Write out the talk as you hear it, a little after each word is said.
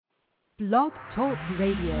Blog Talk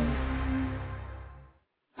Radio.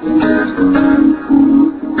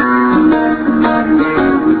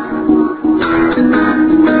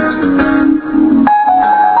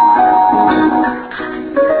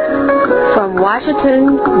 From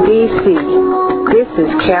Washington, D.C., this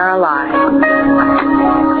is Kara Live.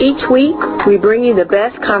 Each week, we bring you the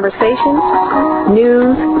best conversations,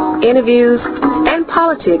 news, interviews, and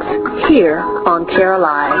politics here on Kara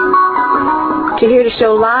Live. To hear the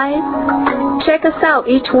show live, check us out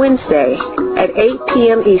each Wednesday at 8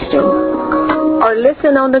 p.m. Eastern, or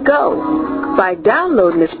listen on the go by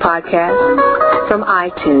downloading this podcast from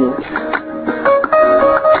iTunes.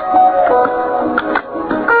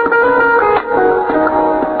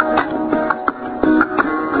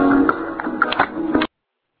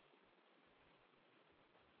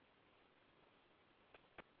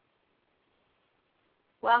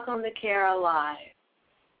 Welcome to Kara Live.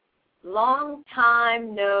 Long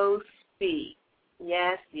time no speak.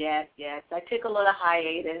 Yes. I took a little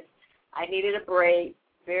hiatus. I needed a break.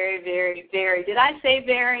 Very. Did I say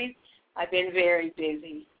very? I've been very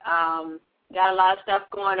busy. Got a lot of stuff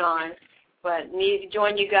going on, but need to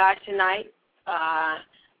join you guys tonight. I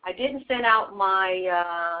didn't send out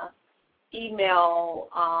my email,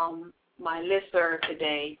 my listserv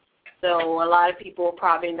today. So a lot of people are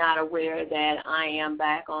probably not aware that I am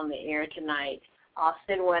back on the air tonight. I'll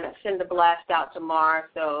send the blast out tomorrow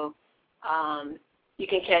so you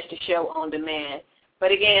can catch the show on demand.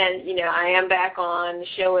 But again, I am back on. The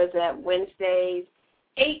show is at Wednesdays,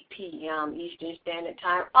 8 p.m. Eastern Standard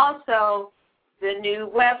Time. Also, the new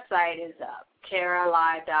website is up,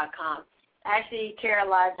 KaraLive.com. Actually,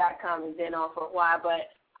 KaraLive.com has been on for a while,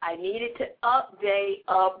 but I needed to upgrade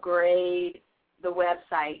the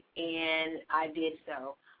website, and I did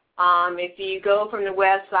so. If you go from the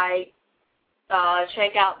website,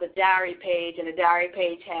 check out the diary page, and the diary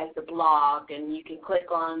page has the blog, and you can click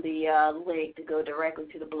on the link to go directly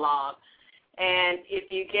to the blog. And if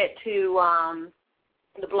you get to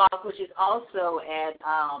the blog, which is also at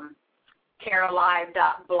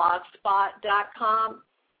caralive.blogspot.com,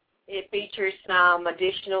 it features some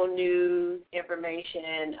additional news, information,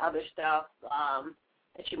 and other stuff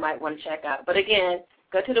that you might want to check out. But again,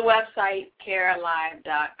 go to the website,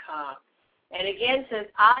 caralive.com. And again,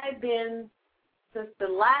 since the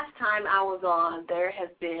last time I was on, there has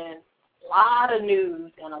been a lot of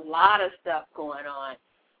news and a lot of stuff going on.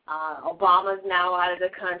 Obama's now out of the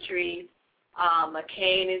country.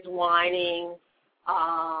 McCain is whining.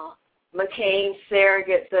 McCain's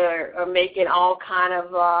surrogates are making all kind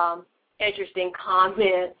of interesting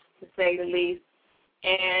comments, to say the least.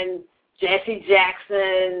 And Jesse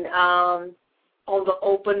Jackson on the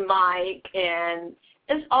open mic, and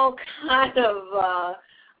it's all kind of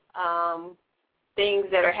things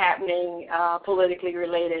that are happening politically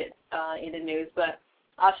related in the news. But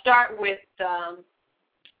I'll start with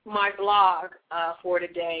my blog for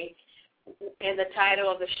today, and the title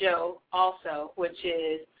of the show also, which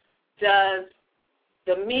is, Does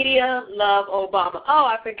the Media Love Obama? Oh,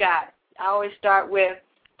 I forgot. I always start with,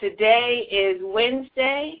 today is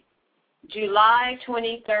Wednesday, July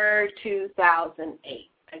 23rd,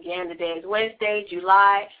 2008. Again, today is Wednesday,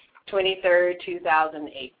 July 23rd,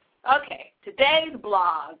 2008. Okay, today's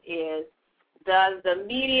blog is, Does the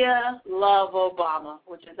Media Love Obama?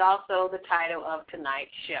 Which is also the title of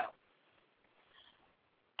tonight's show.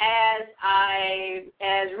 As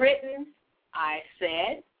written, I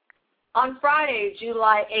said, on Friday,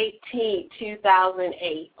 July 18,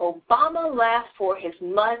 2008, Obama left for his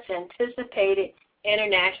much-anticipated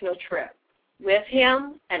international trip. With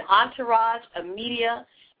him, an entourage of media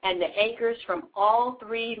and the anchors from all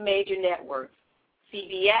three major networks,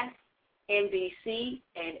 CBS, NBC,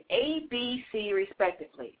 and ABC,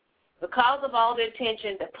 respectively. Because of all the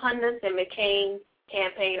attention, the pundits and McCain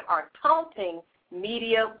campaign are taunting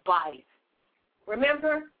media bodies.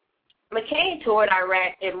 Remember, McCain toured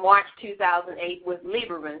Iraq in March 2008 with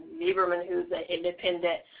Lieberman, who's an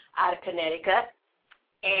independent out of Connecticut,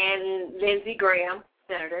 and Lindsey Graham,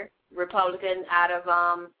 Senator, Republican out of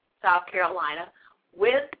South Carolina,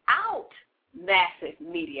 without massive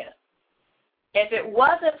media. If it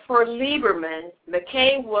wasn't for Lieberman,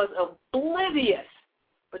 McCain was oblivious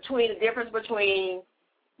between the difference between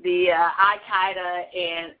the Al-Qaeda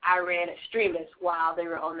and Iran extremists while they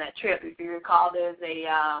were on that trip. If you recall, there's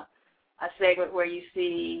a segment where you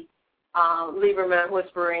see Lieberman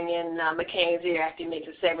whispering in McCain's ear after he makes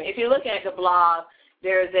a segment. If you look at the blog,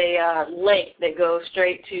 there's a link that goes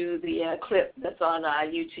straight to the clip that's on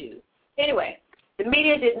YouTube. Anyway, the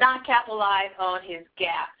media did not capitalize on his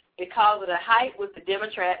gap because of the hype with the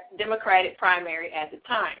Democratic primary at the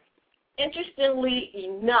time. Interestingly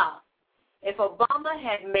enough, If Obama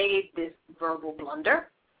had made this verbal blunder,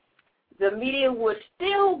 the media would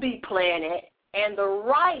still be playing it, and the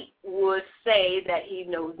right would say that he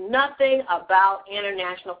knows nothing about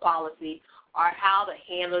international policy or how to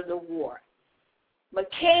handle the war.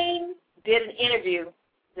 McCain did an interview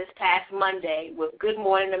this past Monday with Good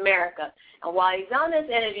Morning America, and while he's on this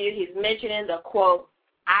interview, he's mentioning the, quote,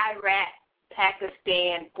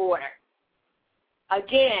 Iraq-Pakistan border.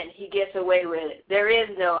 Again, he gets away with it. There is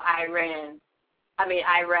no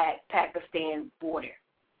Iraq-Pakistan border.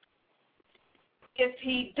 If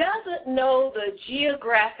he doesn't know the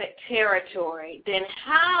geographic territory, then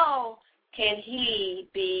how can he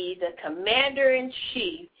be the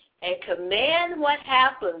commander-in-chief and command what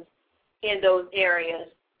happens in those areas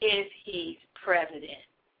if he's president?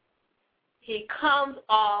 He comes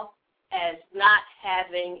off as not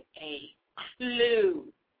having a clue.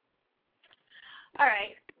 All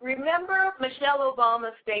right, remember Michelle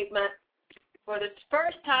Obama's statement, "For the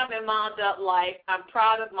first time in my adult life, I'm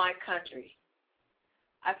proud of my country."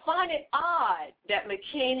 I find it odd that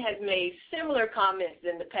McCain has made similar comments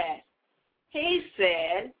in the past. He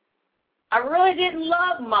said, I really didn't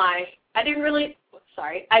love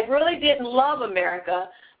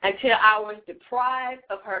America until I was deprived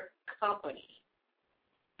of her company.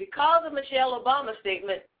 Because of Michelle Obama's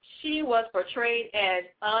statement, she was portrayed as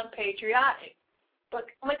unpatriotic. But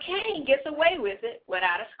McCain gets away with it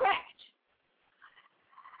without a scratch.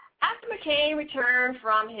 After McCain returned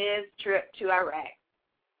from his trip to Iraq,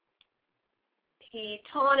 he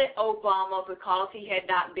taunted Obama because he had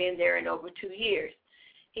not been there in over 2 years.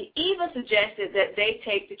 He even suggested that they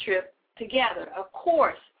take the trip together. Of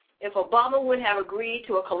course, if Obama would have agreed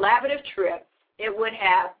to a collaborative trip, it would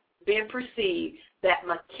have been perceived that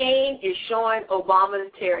McCain is showing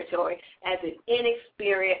Obama's territory as an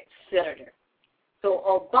inexperienced senator. So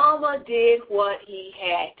Obama did what he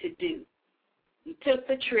had to do. He took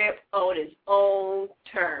the trip on his own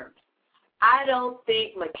terms. I don't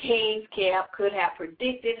think McCain's camp could have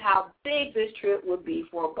predicted how big this trip would be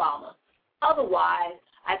for Obama. Otherwise,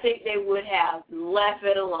 I think they would have left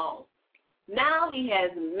it alone. Now he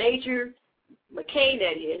has McCain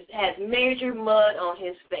has major mud on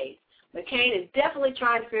his face. McCain is definitely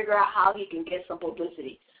trying to figure out how he can get some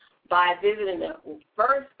publicity by visiting the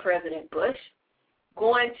first President Bush,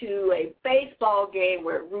 going to a baseball game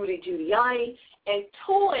with Rudy Giuliani, and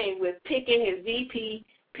toying with picking his VP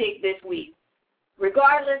pick this week.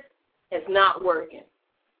 Regardless, it's not working.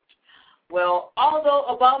 Well, although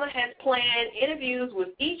Obama has planned interviews with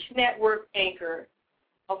each network anchor,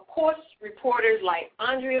 of course, reporters like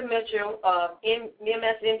Andrea Mitchell of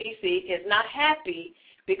MSNBC is not happy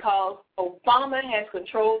because Obama has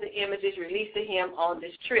controlled the images released to him on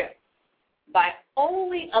this trip by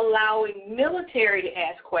only allowing military to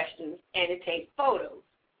ask questions and to take photos.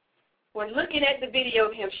 When looking at the video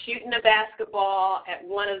of him shooting a basketball at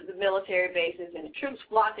one of the military bases and the troops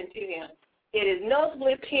flocking to him, it is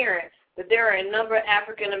noticeably apparent that there are a number of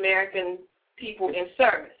African-American people in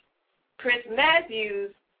service. Chris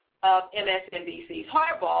Matthews of MSNBC's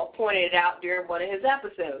Hardball pointed it out during one of his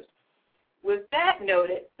episodes. With that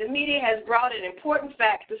noted, the media has brought an important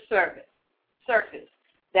fact to surface,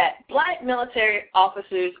 that black military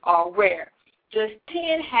officers are rare. Just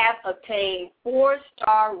 10 have obtained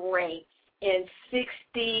 4-star rank in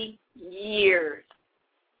 60 years.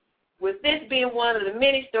 With this being one of the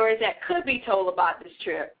many stories that could be told about this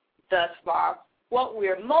trip thus far, what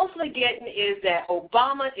we're mostly getting is that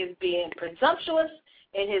Obama is being presumptuous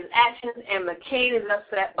in his actions and McCain is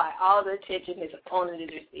upset by all the attention his opponent is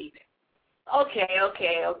receiving. Okay.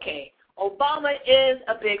 Obama is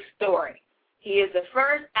a big story. He is the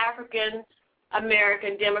first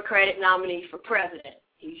African-American Democratic nominee for president.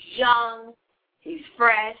 He's young, he's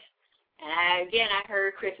fresh, and I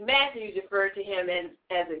heard Chris Matthews refer to him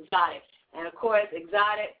as exotic. And, of course,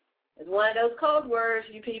 exotic is one of those code words,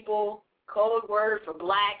 you people, code word for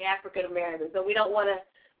black African-Americans. So we don't want to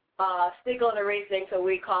stick on the race thing, so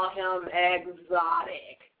we call him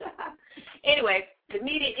exotic. Anyway, the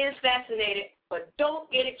media is fascinated, but don't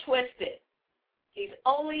get it twisted. He's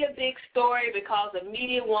only a big story because the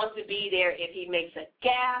media wants to be there if he makes a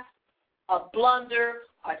gaffe, a blunder,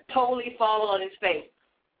 or totally fall on his face.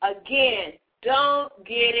 Again, don't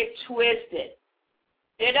get it twisted.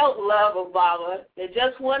 They don't love Obama. They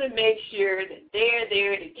just want to make sure that they're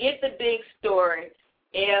there to get the big story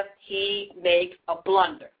if he makes a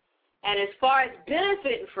blunder. And as far as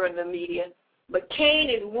benefiting from the media, McCain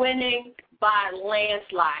is winning by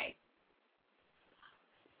landslide.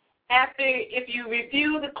 If you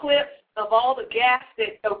review the clips of all the gaffes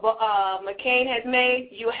that McCain has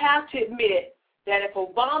made, you have to admit that if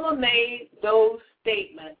Obama made those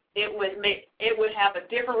statements, it would have a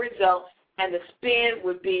different result, and the spin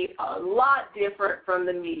would be a lot different from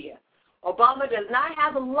the media. Obama does not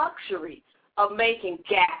have the luxury of making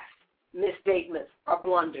gaffes, misstatements, or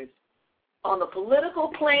blunders. On the political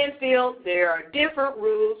playing field, there are different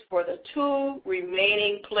rules for the two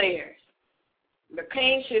remaining players.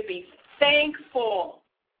 McCain should be thankful.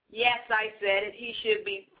 Yes, I said it. He should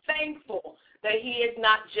be thankful that he is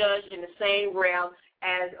not judged in the same realm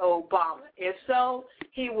as Obama. If so,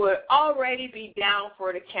 he would already be down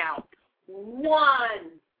for the count.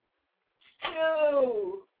 1,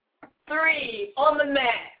 2, 3 on the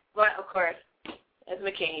mat. But, of course, as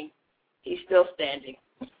McCain, he's still standing.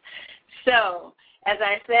 So, as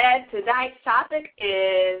I said, tonight's topic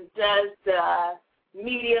is, does the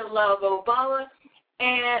media love Obama?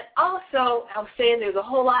 And also, I'm saying there's a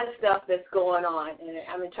whole lot of stuff that's going on, and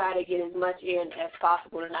I'm going to try to get as much in as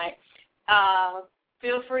possible tonight.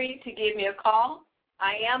 Feel free to give me a call.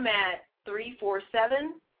 I am at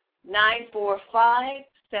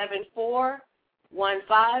 347-945-7415.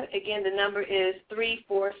 Again, the number is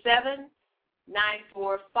 347-945-7415.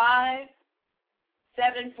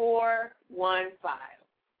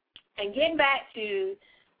 And getting back to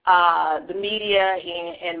the media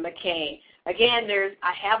and McCain. Again,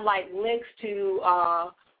 I have like links to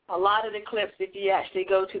a lot of the clips if you actually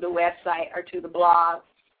go to the website or to the blog,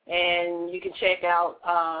 and you can check out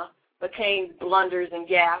McCain's blunders and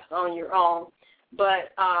gaffes on your own.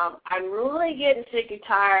 But I'm really getting sick and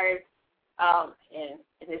tired, and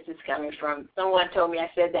this is coming from someone told me I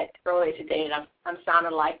said that earlier today, and I'm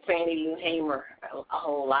sounding like Fannie Lou Hamer a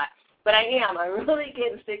whole lot. But I am. I'm really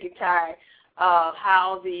getting sick and tired of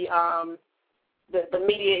how the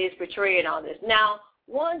media is portraying all this. Now,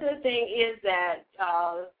 one good thing is that,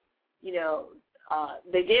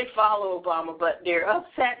 they did follow Obama, but they're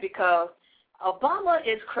upset because Obama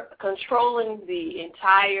is controlling his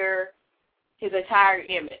entire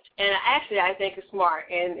image. And actually, I think it's smart,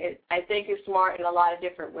 and I think it's smart in a lot of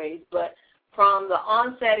different ways. But from the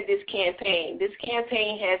onset of this campaign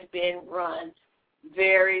has been run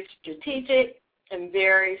very strategic and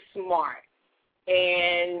very smart.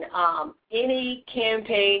 And any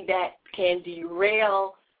campaign that can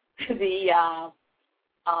derail the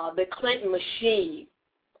Clinton machine,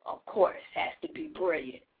 of course, has to be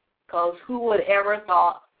brilliant. Because who would ever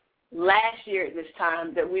thought last year at this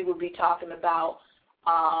time that we would be talking about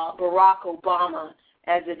Barack Obama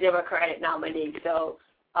as a Democratic nominee? So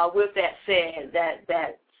with that said,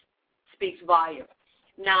 that speaks volume.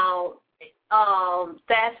 Now,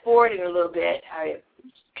 fast forwarding a little bit, I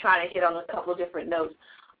trying to hit on a couple of different notes.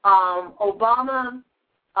 Obama,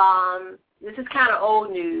 this is kind of old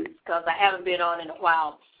news because I haven't been on in a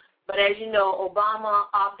while. But as you know, Obama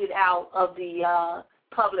opted out of the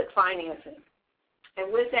public financing.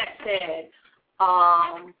 And with that said,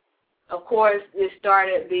 of course, it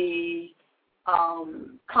started the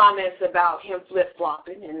comments about him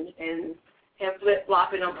flip-flopping and him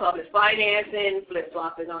flip-flopping on public financing,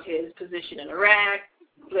 flip-flopping on his position in Iraq,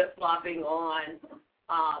 flip-flopping on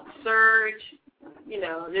surge.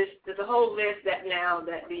 There's a whole list that now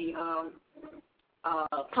that the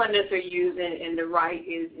pundits are using and the right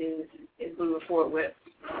is moving forward with.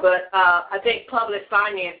 But I think public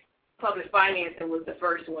financing was the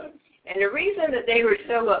first one. And the reason that they were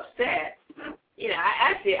so upset,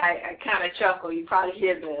 I kind of chuckle. You probably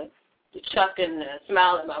hear the chuck and the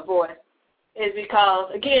smile in my voice, is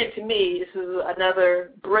because, again, to me, this is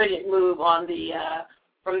another brilliant move on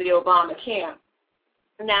from the Obama camp.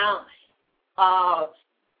 Now,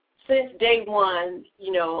 since day one,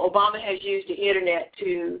 Obama has used the Internet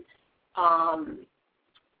to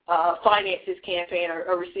finance his campaign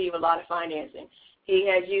or receive a lot of financing. He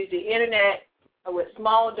has used the Internet with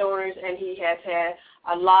small donors, and he has had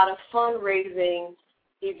a lot of fundraising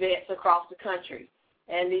events across the country.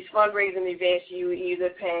 And these fundraising events, you either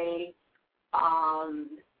pay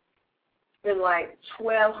been like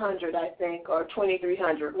 $1,200, I think, or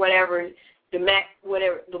 $2,300, whatever the max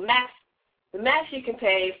you can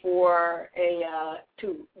pay for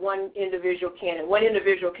to one individual candidate. One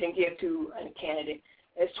individual can give to a candidate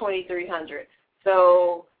is $2,300.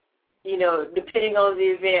 So, depending on the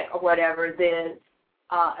event or whatever, then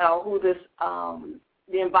or who the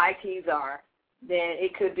invitees are, then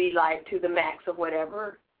it could be like to the max of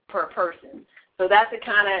whatever per person. So that's the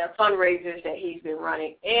kind of fundraisers that he's been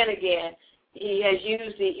running. And again, he has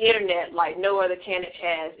used the Internet like no other candidate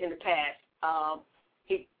has in the past.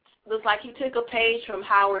 He looks like he took a page from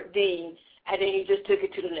Howard Dean, and then he just took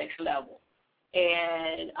it to the next level.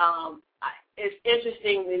 And it's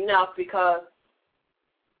interesting enough because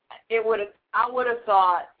I would have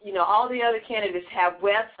thought, all the other candidates have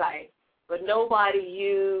websites, but nobody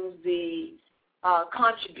used the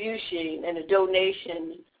contribution and the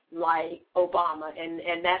donation like Obama,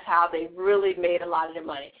 and that's how they really made a lot of their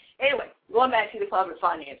money. Anyway, going back to the public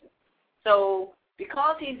financing. So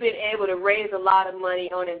because he's been able to raise a lot of money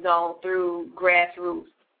on his own through grassroots,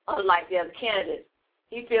 unlike the other candidates,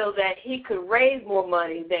 he feels that he could raise more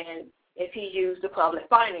money than if he used the public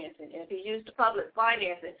financing. And if he used the public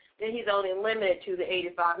financing, then he's only limited to the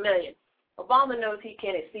 $85 million. Obama knows he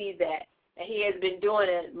can exceed that, and he has been doing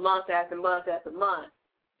it month after month after month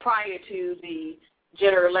prior to the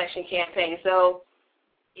general election campaign. So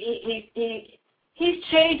he's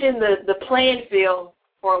changing the playing field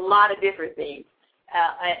for a lot of different things,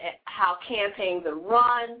 how campaigns are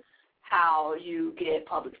run, how you get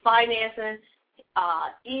public financing,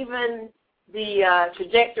 even the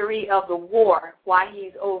trajectory of the war, why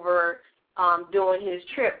he's over doing his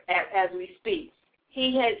trip as we speak.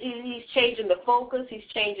 He's changing the focus. He's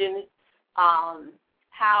changing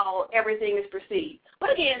how everything is perceived.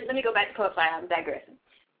 But again, let me go back to public finance. I'm digressing.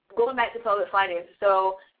 Going back to public finance.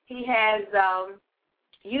 So he has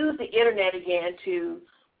used the internet again to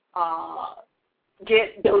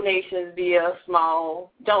get donations via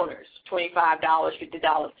small donors, $25,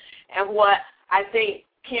 $50. And what I think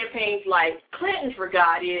campaigns like Clinton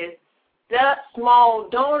forgot is that small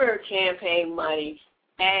donor campaign money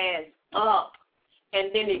adds up. And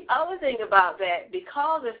then the other thing about that,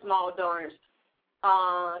 because of small donors,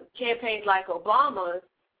 campaigns like Obama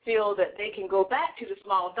feel that they can go back to the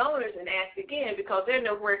small donors and ask again because they're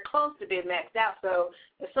nowhere close to being maxed out. So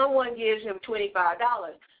if someone gives him $25,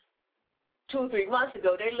 2 or 3 months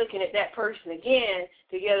ago, they're looking at that person again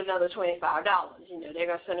to get another $25. You know, they're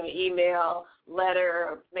going to send them an email, letter,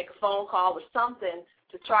 or make a phone call or something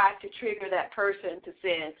to try to trigger that person to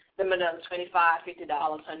send them another $25, $50,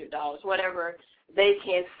 $100, whatever they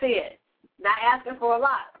can send. Not asking for a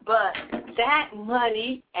lot, but that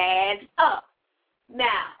money adds up.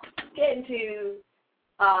 Now, getting to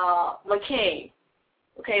McCain.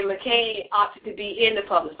 Okay, McCain opted to be in the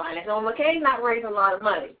public finance. So McCain's not raising a lot of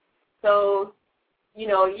money. So, you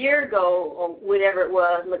know, a year ago, or whatever it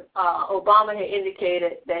was, Obama had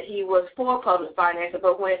indicated that he was for public finance,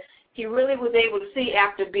 but when he really was able to see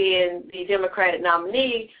after being the Democratic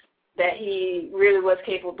nominee that he really was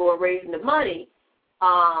capable of raising the money,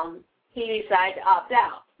 he decided to opt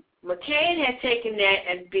out. McCain had taken that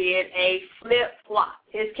and been a flip-flop.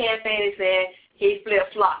 His campaign is saying he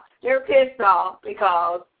flip-flopped. They're pissed off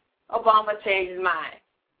because Obama changed his mind.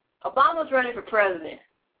 Obama's running for president.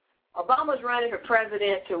 Obama's running for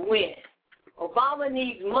president to win. Obama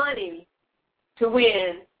needs money to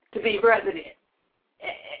win, to be president.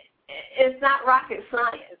 It's not rocket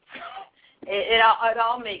science. It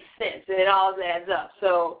all makes sense, and it all adds up.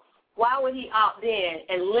 So why would he opt in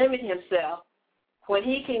and limit himself when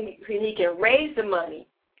he can raise the money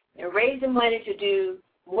and raise the money to do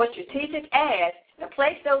more strategic ads and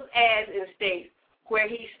place those ads in states where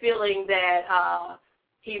he's feeling that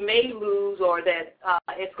he may lose or that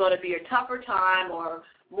it's going to be a tougher time or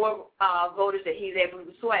more voters that he's able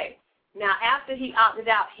to sway. Now, after he opted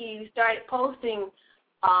out, he started posting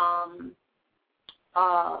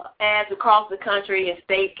ads across the country in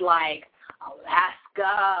states like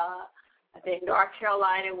Alaska, I think North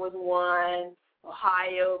Carolina was one,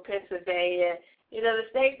 Ohio, Pennsylvania, you know, the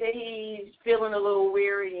states that he's feeling a little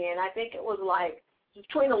weary in. I think it was like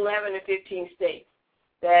between 11 and 15 states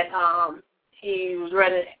that he was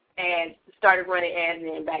running ads, started running ads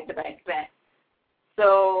in back to back to back.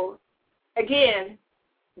 So, again,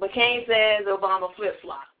 McCain says Obama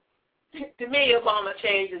flip-flop. To me, Obama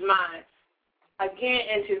changed his mind. Again,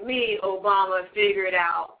 and to me, Obama figured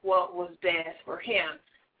out what was best for him.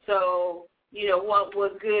 So, you know, what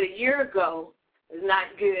was good a year ago is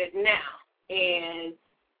not good now. And,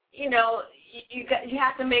 you know, you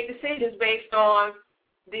have to make decisions based on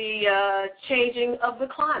the changing of the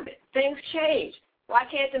climate. Things change. Why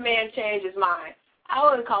can't the man change his mind? I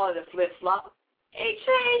wouldn't call it a flip-flop. He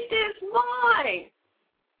changed his mind.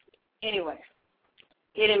 Anyway,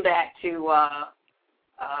 getting back to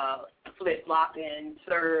flip-flop and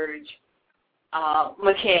Surge,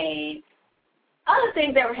 McCain. Other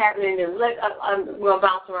things that were happening, I'm going to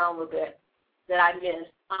bounce around a little bit that I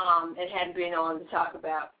missed and hadn't been on to talk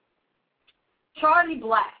about. Charlie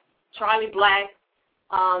Black. Charlie Black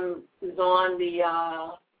was on the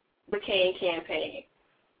McCain campaign.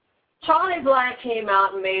 Charlie Black came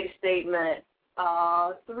out and made a statement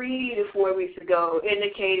 3 to 4 weeks ago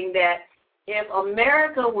indicating that if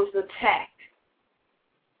America was attacked,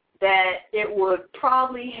 that it would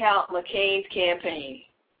probably help McCain's campaign.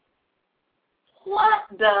 What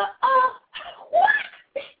the what?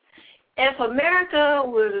 if America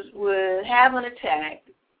would have an attack,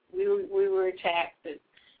 we were attacked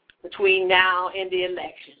between now and the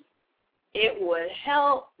election, it would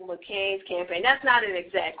help McCain's campaign. That's not an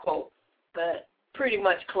exact quote, but pretty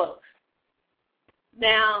much close.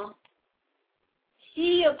 Now,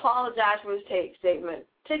 he apologized for his statement,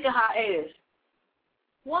 took a hiatus.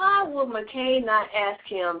 Why would McCain not ask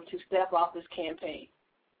him to step off his campaign?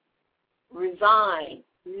 Resign,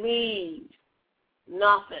 leave,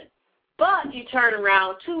 nothing. But he turned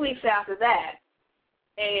around 2 weeks after that,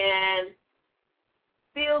 and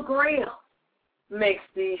Phil Gramm makes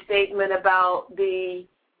the statement about the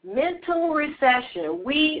mental recession.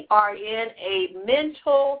 We are in a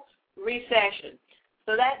mental recession.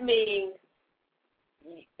 So that means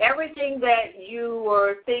everything that you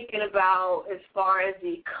were thinking about as far as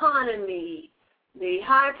the economy, the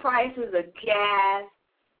high prices of gas,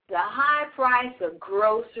 the high price of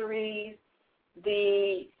groceries,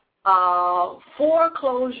 the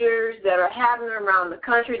foreclosures that are happening around the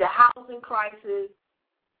country, the housing crisis,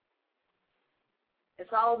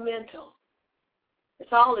 it's all mental.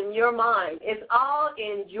 It's all in your mind. It's all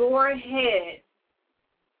in your head.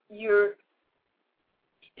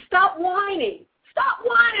 Stop whining. Stop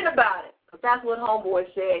whining about it. That's what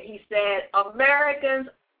Homeboy said. He said, Americans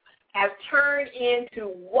have turned into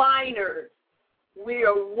whiners. We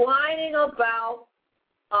are whining about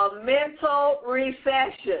a mental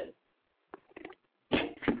recession.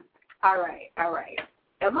 All right.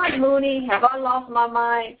 Am I loony? Have I lost my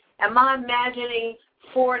mind? Am I imagining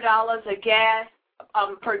 $4 a gas,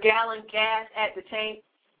 per gallon gas at the tank?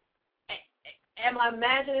 Am I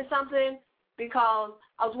imagining something? Because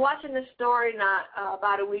I was watching this story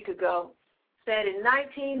about a week ago. Said in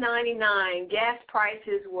 1999, gas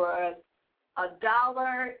prices were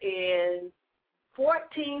 $1.14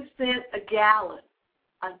 a gallon.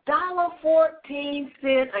 $1.14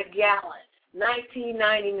 a gallon,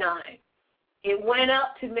 1999. It went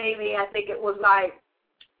up to maybe, I think it was like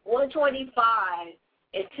 $1.25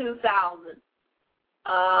 in 2000.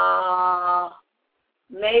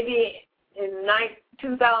 Maybe in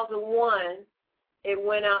 2001, it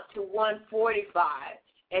went up to $1.45.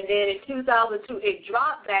 And then in 2002, it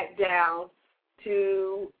dropped back down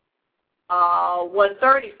to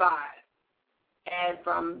 $1.35. And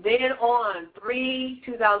from then on,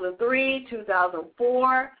 2003,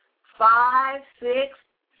 2004, 5, 6,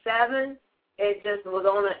 7, it just was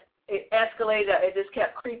it escalated. It just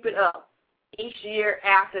kept creeping up each year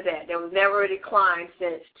after that. There was never a decline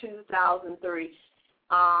since 2003.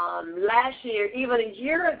 Last year, even a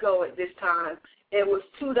year ago at this time, it was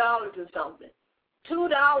 $2 and something.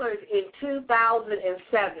 $2 in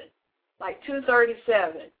 2007, like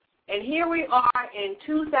 $2.37. And here we are in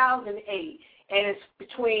 2008. And it's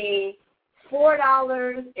between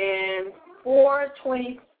 $4 and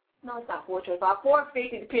 $4.20. No, it's not $4.25.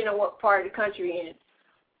 $4.50, depending on what part of the country you're in,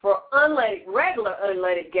 for regular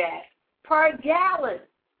unleaded gas per gallon.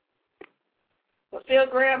 What Phil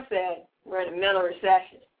Gramm said, we're in a mental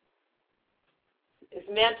recession. It's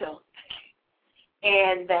mental,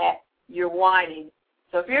 and that you're whining.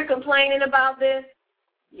 So if you're complaining about this,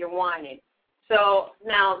 you're whining. So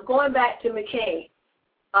now going back to McCain.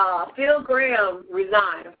 Phil Gramm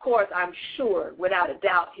resigned. Of course, I'm sure, without a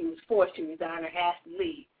doubt, he was forced to resign or asked to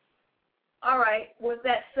leave. All right, with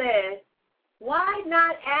that said, why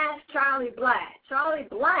not ask Charlie Black? Charlie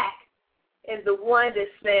Black is the one that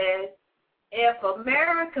said if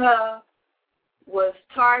America was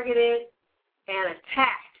targeted and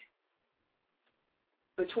attacked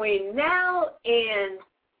between now and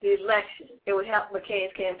the election, it would help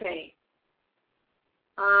McCain's campaign.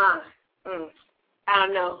 I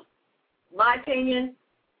don't know. My opinion,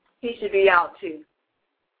 he should be out too.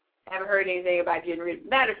 Haven't heard anything about getting rid of him.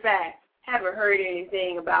 Matter of fact, haven't heard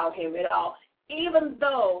anything about him at all, even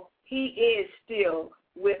though he is still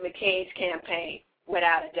with McCain's campaign,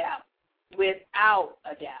 without a doubt. Without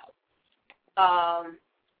a doubt.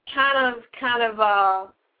 Kind of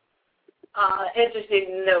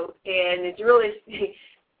interesting note, and it's really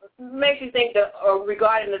makes you think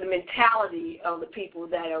regarding the mentality of the people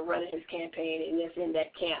that are running his campaign and that's in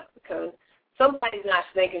that camp, because somebody's not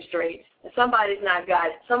thinking straight, and somebody's not got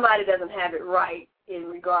it. Somebody doesn't have it right in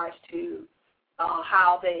regards to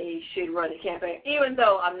how they should run the campaign, even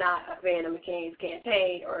though I'm not a fan of McCain's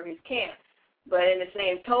campaign or his camp. But in the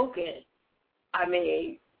same token, I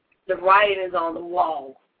mean, the writing is on the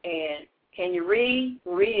wall. And can you read?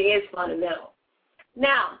 Reading is fundamental.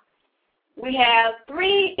 Now, we have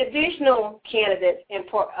 3 additional candidates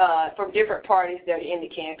from different parties that are in the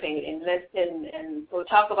campaign, and we'll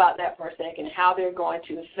talk about that for a second, how they're going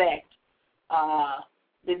to affect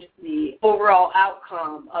the overall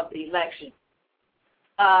outcome of the election.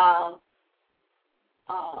 Ralph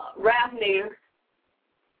Nader,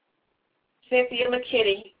 Cynthia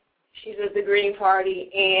McKinney, she's of the Green Party,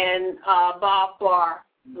 and Bob Barr,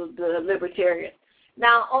 the Libertarian.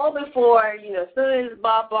 Now, all before, as soon as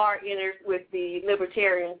Bob Barr entered with the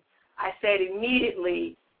Libertarians, I said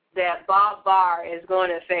immediately that Bob Barr is going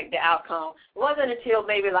to affect the outcome. It wasn't until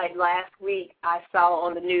maybe like last week I saw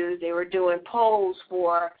on the news they were doing polls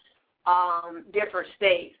for different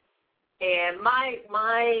states. And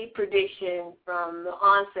my prediction from the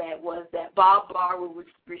onset was that Bob Barr would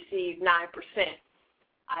receive 9%.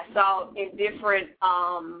 I saw in different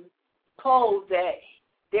polls that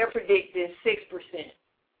they're predicting 6%.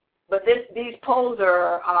 But these polls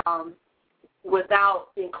are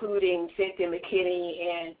without including Cynthia McKinney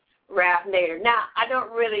and Ralph Nader. Now, I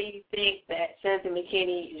don't really think that Cynthia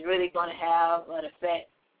McKinney is really going to have an effect,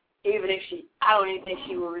 I don't even think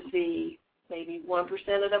she will receive maybe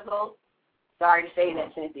 1% of the vote. Sorry to say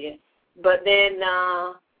that, Cynthia. But then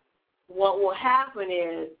what will happen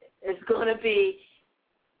is it's going to be,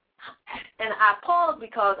 and I pause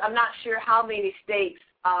because I'm not sure how many states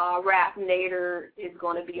Ralph Nader is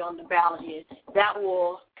going to be on the ballot in. That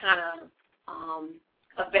will kind of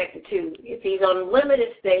affect it too. If he's on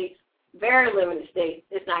limited states, very limited states,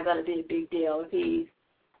 it's not going to be a big deal. If he's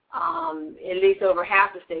at least over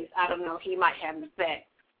half the states, I don't know, he might have an effect.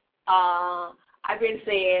 I've been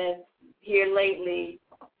saying here lately,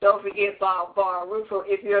 don't forget Bob Barr.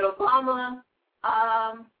 If you're an Obama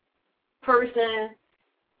person,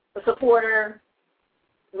 a supporter,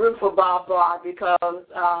 root for Bob Barr because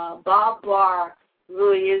Bob Barr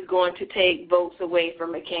really is going to take votes away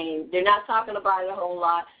from McCain. They're not talking about it a whole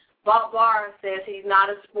lot. Bob Barr says he's not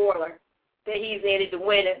a spoiler, that he's in it to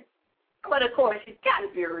win it. But, of course, he's got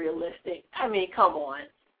to be realistic. I mean, come on.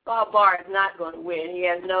 Bob Barr is not going to win.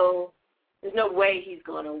 There's no way he's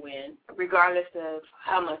going to win, regardless of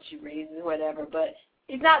how much he raises or whatever. But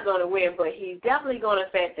he's not going to win, but he's definitely going to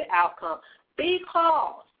affect the outcome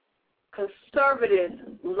because conservatives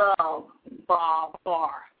love Bob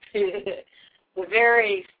Barr. The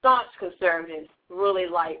very staunch conservatives really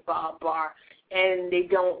like Bob Barr, and they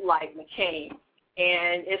don't like McCain.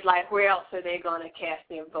 And it's like, where else are they going to cast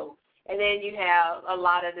their vote? And then you have a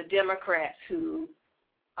lot of the Democrats who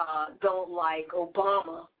don't like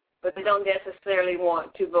Obama, but they don't necessarily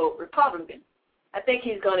want to vote Republican. I think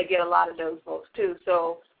he's going to get a lot of those votes, too.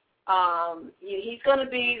 So he's going to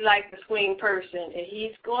be like the swing person, and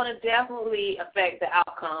he's going to definitely affect the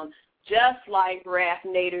outcome, just like Ralph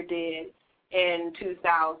Nader did in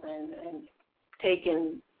 2000 and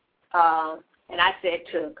taking, and I said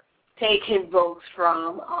taking votes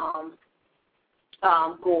from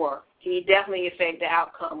Gore. He definitely affected the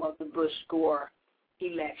outcome of the Bush-Gore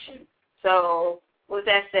election. So with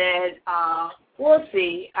that said, we'll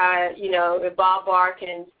see. If Bob Barr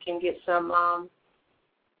can get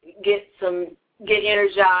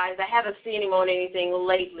energized. I haven't seen him on anything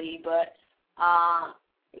lately, but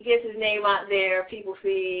he gets his name out there. People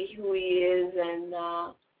see who he is and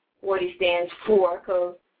what he stands for,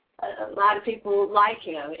 because a lot of people like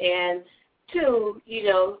him. And two,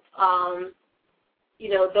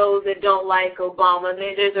 those that don't like Obama,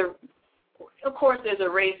 of course, there's a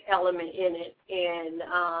race element in it. And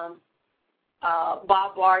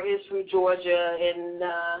Bob Barr is from Georgia, and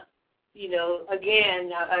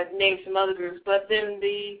again, I've named some other groups, but then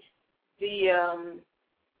there's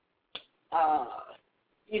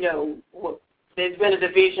been a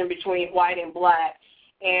division between white and black,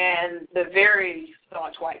 and the very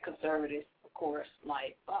staunch white conservatives, of course,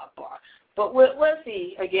 like Bob Barr. But we'll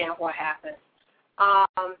see, again, what happens.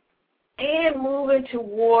 And moving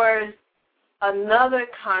towards another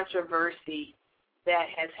controversy that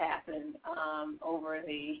has happened over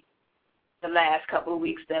the last couple of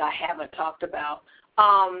weeks that I haven't talked about.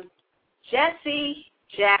 Jesse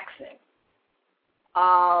Jackson.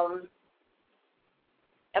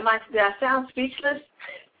 Did I sound speechless?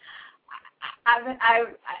 I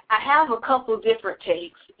have a couple different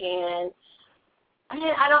takes, and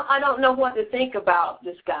I don't know what to think about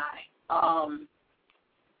this guy.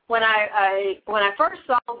 When I first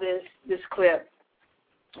saw this clip,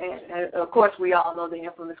 and of course we all know the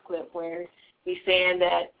infamous clip where he's saying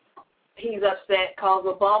that he's upset because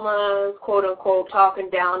Obama is, quote unquote, talking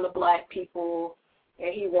down to black people,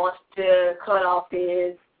 and he wants to cut off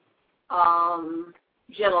his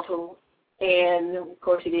genitals. And of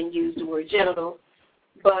course he didn't use the word genital,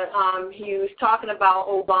 but he was talking about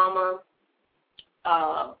Obama,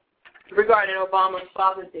 regarding Obama's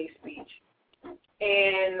Father's Day speech.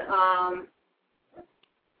 And,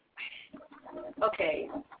 okay,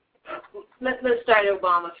 let's start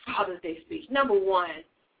Obama's Father's Day speech. Number one,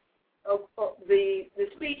 the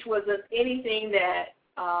speech wasn't anything that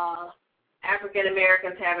African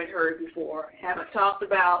Americans haven't heard before, haven't talked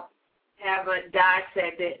about, haven't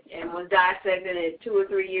dissected, and was dissected 2 or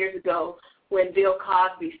 3 years ago when Bill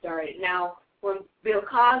Cosby started. Now, when Bill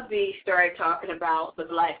Cosby started talking about the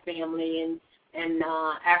black family and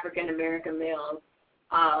African American males,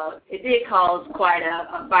 it did cause quite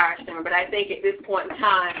a firestorm. But I think at this point in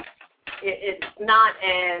time, it's not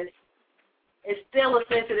as, it's still a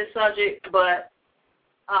sensitive subject, but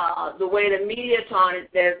the way the media taunted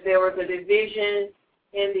it, there was a division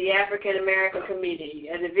in the African American community,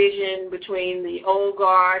 a division between the old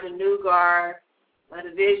guard and new guard, a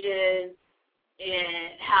division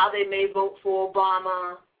in how they may vote for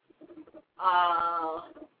Obama, a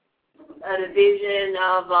division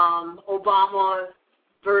of Obama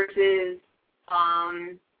versus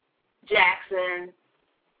Jackson,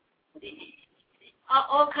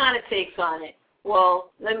 all kind of takes on it.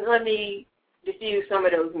 Well, let me diffuse some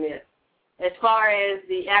of those myths. As far as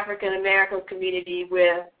the African American community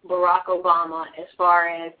with Barack Obama, as far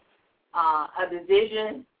as a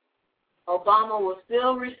division, Obama will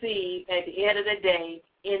still receive, at the end of the day,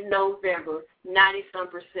 in November,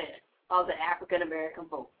 90-some% of the African American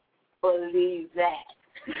vote. Believe that.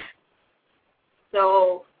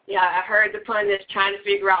 So, yeah, I heard the pundits trying to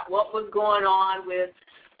figure out what was going on with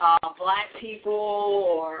black people,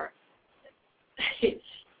 or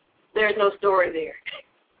there's no story there.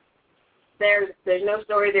 There's no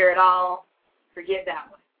story there at all. Forget that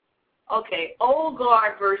one. Okay, old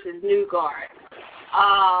guard versus new guard.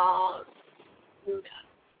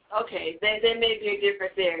 Okay, there may be a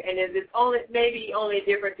difference there, and it's maybe only a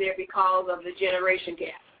difference there because of the generation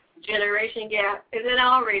gap. Generation gap is in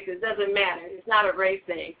all races. Doesn't matter. It's not a race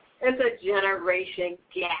thing. It's a generation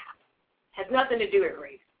gap. Has nothing to do with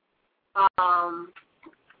race.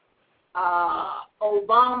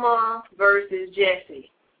 Obama versus Jesse.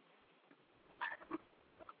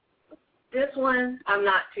 This one I'm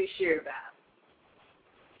not too sure about.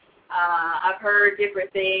 I've heard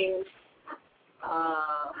different things.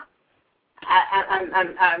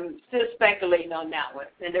 I'm still speculating on that one.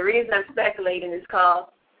 And the reason I'm speculating is because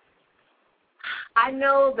I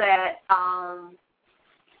know that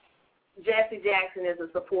Jesse Jackson is a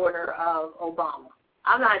supporter of Obama.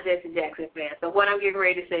 I'm not a Jesse Jackson fan, so what I'm getting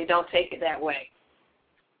ready to say, don't take it that way.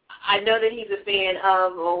 I know that he's a fan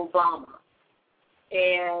of Obama.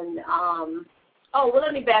 And,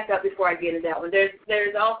 let me back up before I get into that one.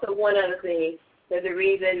 There's also one other thing. There's a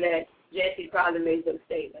reason that Jesse probably made those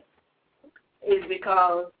statements. Is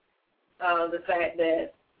because of the fact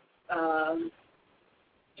that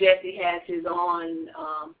Jesse has his own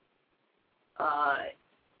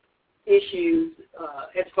issues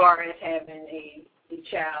as far as having a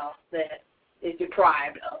child that is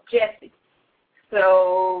deprived of Jesse.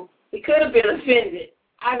 So he could have been offended.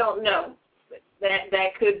 I don't know.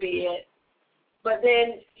 That could be it. But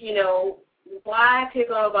then, why pick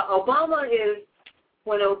on Obama is,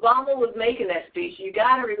 when Obama was making that speech, you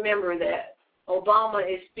got to remember that Obama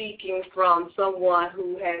is speaking from someone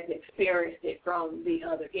who has experienced it from the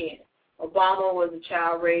other end. Obama was a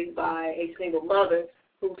child raised by a single mother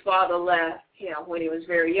whose father left him when he was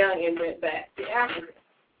very young and went back to Africa.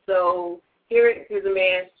 So here is a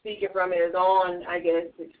man speaking from his own,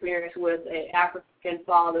 experience with an African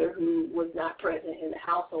father who was not present in the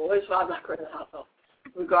household. His father not present in the household,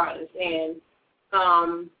 regardless. And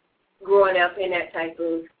growing up in that type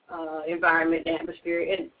of environment and atmosphere,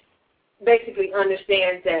 and basically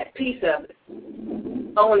understands that piece of it.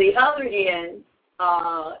 On the other end,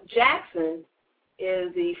 Jackson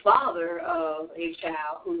is the father of a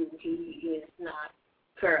child who he is not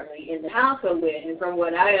currently in the household with, and from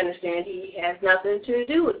what I understand, he has nothing to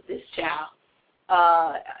do with this child.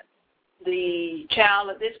 The child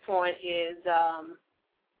at this point is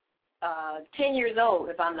 10 years old,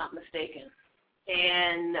 if I'm not mistaken.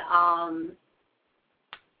 And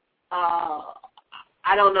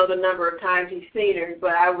I don't know the number of times he's seen her,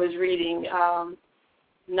 but I was reading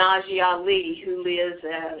Najee Ali, who lives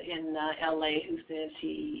in L.A., who says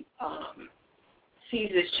he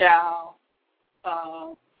sees his child,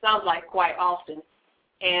 sounds like quite often,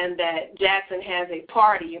 and that Jackson has a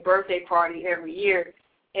birthday party every year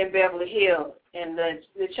in Beverly Hills, and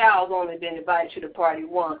the child's only been invited to the party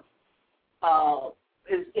once.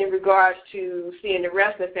 In regards to seeing the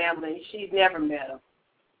rest of the family, she's never met him.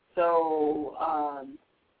 So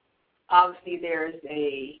obviously there's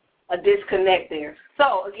a disconnect there.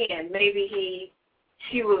 So again, maybe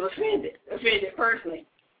she was offended personally,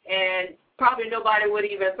 and probably nobody would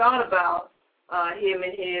even thought about him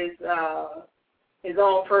and his his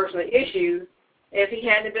own personal issues if he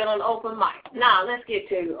hadn't been on the open mic. Now, let's get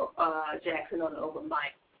to Jackson on the open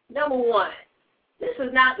mic. Number one, this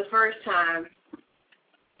is not the first time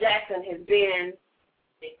Jackson has been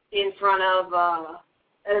in front of,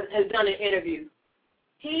 has done an interview.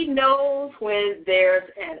 He knows when there's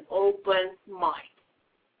an open mic.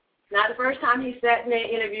 Not the first time he sat in the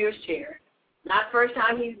interviewer's chair. Not the first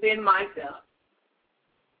time he's been mic'd up.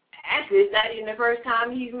 Actually, it's not even the first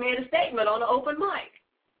time he's made a statement on the open mic.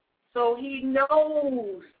 So he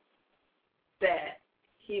knows that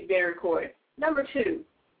he's been recorded. Number two,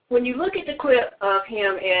 when you look at the clip of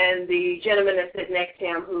him and the gentleman that sat next to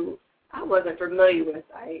him, who I wasn't familiar with,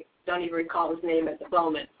 I don't even recall his name at the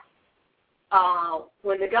moment,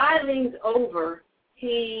 when the guy leans over,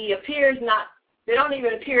 he appears not, they don't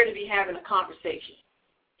even appear to be having a conversation.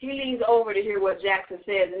 He leans over to hear what Jackson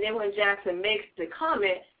says, and then when Jackson makes the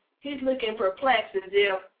comment, he's looking perplexed as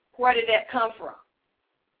if, where did that come from?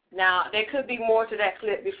 Now, there could be more to that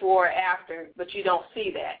clip before or after, but you don't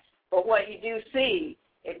see that. But what you do see,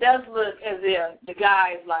 it does look as if the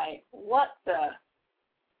guy is like, what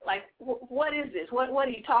is this? What are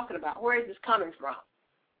you talking about? Where is this coming from?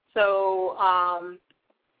 So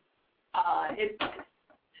it's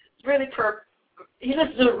really, he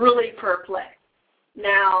looks really perplexed.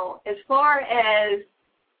 Now, as far as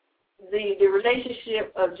the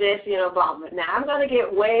relationship of Jesse and Obama, now I'm going to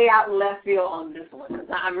get way out in left field on this one because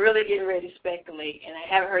I'm really getting ready to speculate, and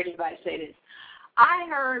I haven't heard anybody say this. I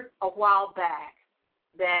heard a while back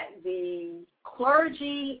that the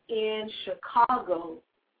clergy in Chicago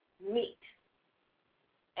meet,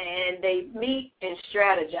 and they meet and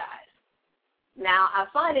strategize. Now, I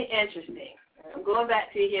find it interesting. I'm going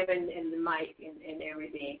back to him and the mic and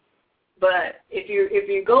everything. But if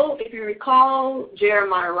you recall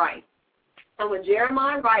Jeremiah Wright, and when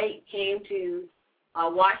Jeremiah Wright came to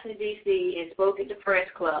Washington, D.C. and spoke at the press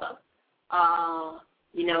club,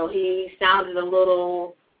 he sounded a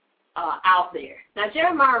little out there. Now,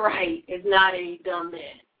 Jeremiah Wright is not a dumb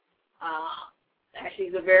man. Actually,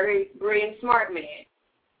 he's a very brilliant, smart man.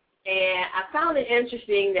 And I found it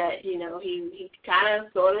interesting that, he kind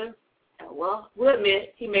of sort of, we'll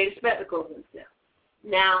admit, he made a spectacle of himself.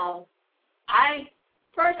 Now, I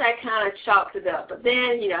kind of chalked it up, but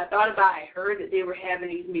then, I thought about it. I heard that they were having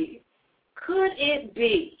these meetings. Could it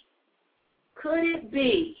be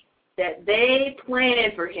that they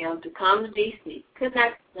planned for him to come to D.C.?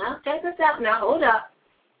 Now, check this out. Now, hold up.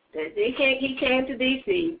 That he came to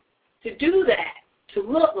D.C. to do that, to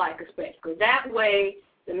look like a spectacle. That way,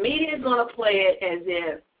 the media is going to play it as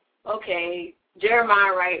if, okay,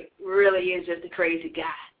 Jeremiah Wright really is just a crazy guy.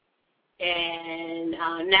 And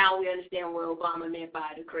now we understand what Obama meant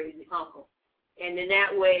by the crazy uncle. And in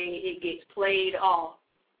that way, it gets played off,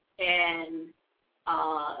 and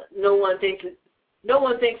no one thinks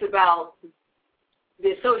about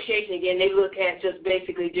the association again. They look at just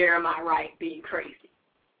basically Jeremiah Wright being crazy.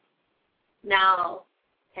 Now,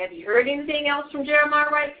 have you heard anything else from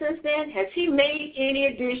Jeremiah Wright since then? Has he made any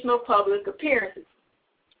additional public appearances?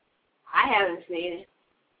 I haven't seen it.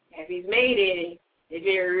 If he's made any, they've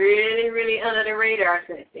been really, really under the radar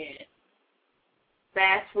since then.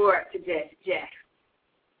 Fast forward to Jesse Jackson.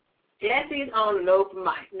 Jesse's on an open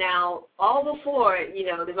mic. Now, all before,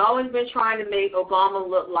 they've always been trying to make Obama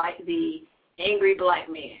look like the angry black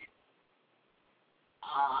man.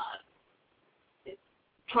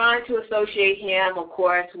 Trying to associate him, of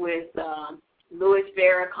course, with Louis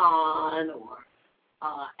Farrakhan or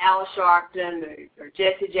Al Sharpton or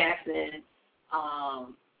Jesse Jackson.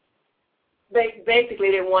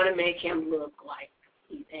 Basically, they want to make him look like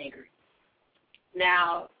he's angry.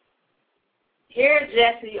 Now, here's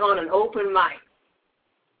Jesse on an open mic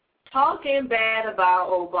talking bad about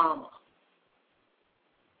Obama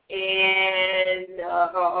and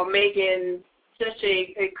or making such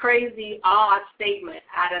a crazy, odd statement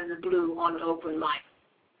out of the blue on an open mic.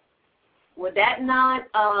 Would that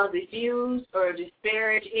not diffuse or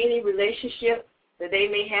disparage any relationship that they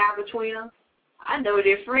may have between them? I know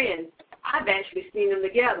they're friends. I've actually seen them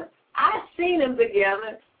together. I've seen them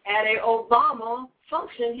together at an Obama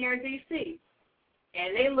function here in D.C.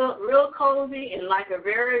 And they look real cozy and like a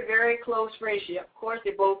very, very close friendship. Of course,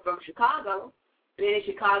 they're both from Chicago. Been in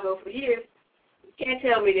Chicago for years. You can't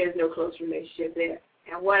tell me there's no close relationship there.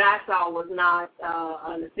 And what I saw was not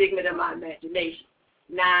a figment of my imagination.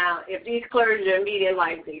 Now, if these clergy are meeting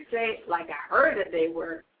like they say, like I heard that they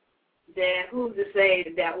were, then who's to say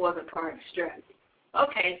that that wasn't part of the strategy?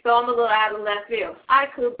 Okay, so I'm a little out of left field. I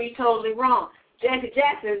could be totally wrong. Jesse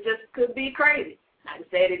Jackson just could be crazy. I can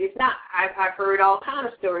say that he's not. I've heard all kind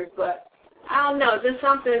of stories, but I don't know. Just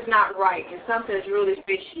something's not right, and something's really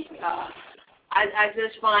fishy I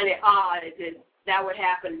just find it odd that would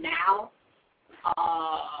happen now.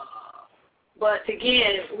 But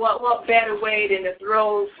again, what better way than to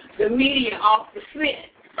throw the media off the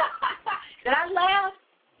scent? Did I laugh?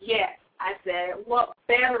 Yes, I said, what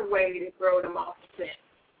better way to throw them off the scent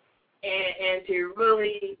and to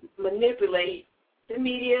really manipulate the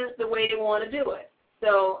media the way they want to do it.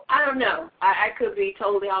 So I don't know. I could be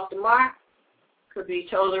totally off the mark, could be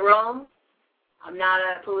totally wrong. I'm not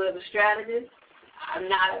a political strategist. I'm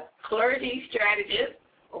not a clergy strategist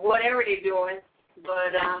or whatever they're doing.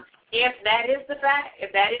 But if that is the fact,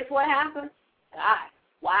 if that is what happened,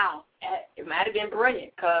 wow, it might have been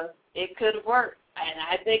brilliant because it could have worked, and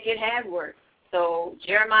I think it had worked. So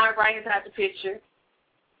Jeremiah brings out the picture.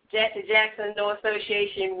 Jesse Jackson, no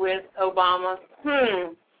association with Obama.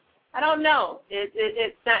 I don't know.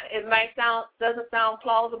 It doesn't sound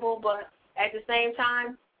plausible, but at the same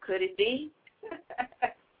time, could it be?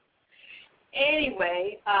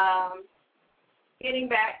 Anyway, getting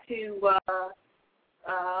back to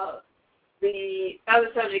the other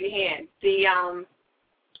subject at hand,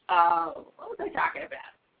 what was I talking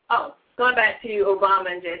about? Oh, going back to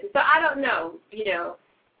Obama and Jesse. So I don't know,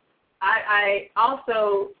 I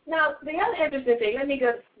also, now the other interesting thing, let me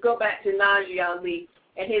go back to Najee Ali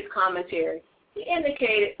and his commentary. He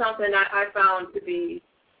indicated something I found to be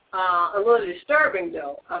a little disturbing,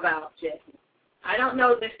 though, about Jesse. I don't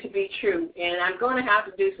know this to be true, and I'm going to have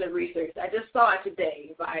to do some research. I just saw it today.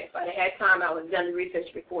 If I had time, I would have done the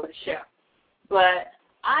research before the show. But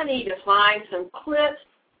I need to find some clips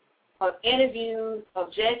of interviews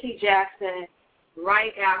of Jesse Jackson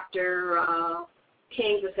right after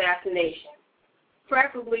King's assassination,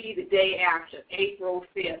 preferably the day after, April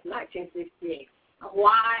 5th, 1968.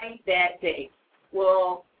 Why that date?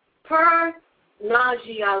 Well, per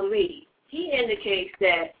Najee Ali, he indicates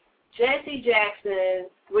that Jesse Jackson,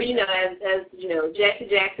 well, as you know, Jesse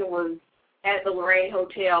Jackson was at the Lorraine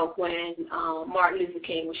Hotel when Martin Luther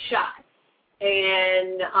King was shot,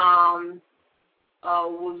 and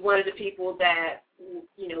was one of the people that,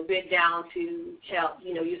 bent down to help.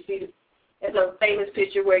 You see, there's a famous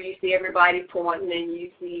picture where you see everybody pointing and you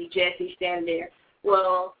see Jesse standing there.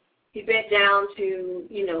 Well, he bent down to,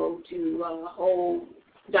 hold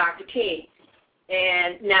Dr. King.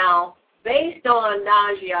 And now, based on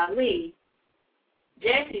Najee Ali,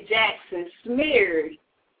 Jesse Jackson smeared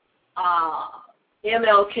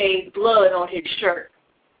MLK's blood on his shirt.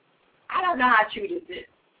 I don't know how true this is,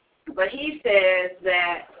 but he says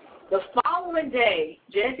that the following day,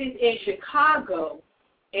 Jesse's in Chicago,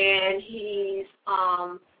 and he's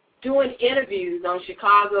doing interviews on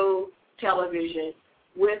Chicago television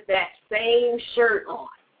with that same shirt on,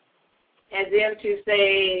 as if to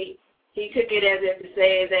say, he took it as if to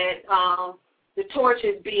say that the torch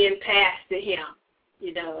is being passed to him,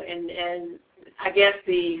 and I guess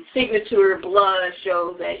the signature blood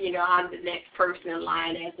shows that, I'm the next person in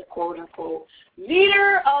line as the quote-unquote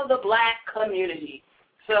leader of the black community.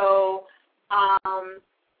 So I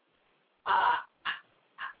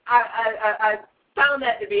found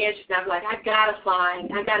that to be interesting. I'm like, I gotta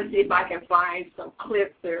see if I can find some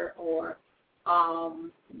clips or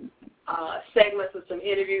segments of some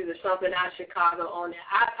interviews or something out of Chicago on it.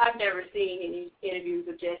 I've never seen any interviews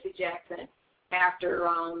of Jesse Jackson after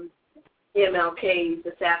MLK's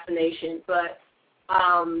assassination, but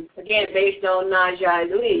again, based on Najee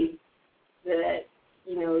Ali, that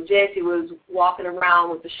Jesse was walking around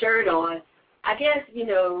with the shirt on. I guess he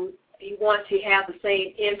wants to have the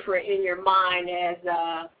same imprint in your mind as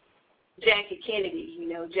Jackie Kennedy.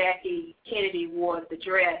 Jackie Kennedy wore the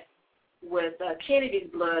dress with Kennedy's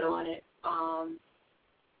blood on it on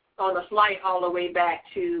the flight all the way back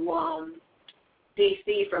to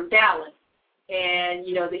D.C. from Dallas. And,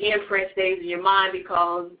 the imprint stays in your mind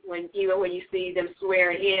because even when you see them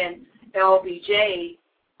swearing in LBJ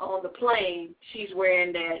on the plane, she's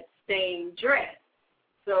wearing that same dress.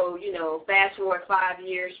 So, fast forward 5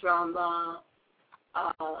 years from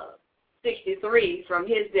 63, from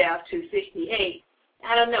his death to 68,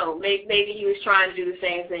 I don't know, maybe he was trying to do the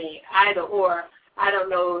same thing. Either or, I don't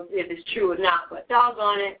know if it's true or not, but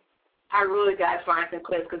doggone it, I really got to find some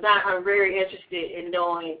clips because I'm very interested in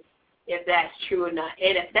knowing if that's true or not.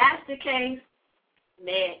 And if that's the case,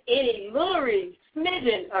 man, any little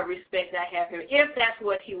smidgen of respect I have for him, if that's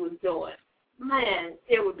what he was doing, man,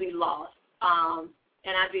 it would be lost.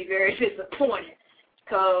 And I'd be very disappointed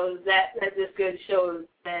because that just goes to show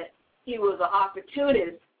that he was an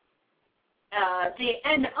opportunist.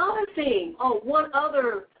 And the other thing, one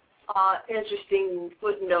other interesting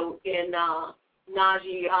footnote in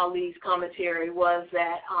Najee Ali's commentary was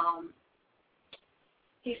that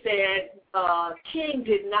he said King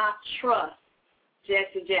did not trust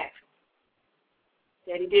Jesse Jackson,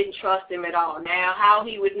 that he didn't trust him at all. Now, how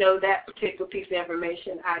he would know that particular piece of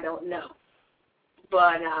information, I don't know.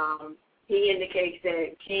 But he indicates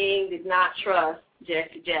that King did not trust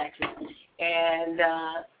Jesse Jackson. And,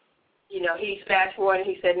 he's fast forwarding.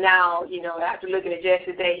 He said now, after looking at Jesse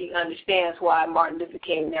today, he understands why Martin Luther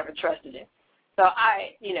King never trusted him. So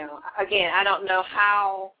again, I don't know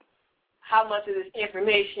how much of this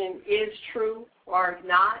information is true or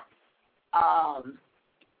not.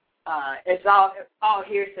 It's all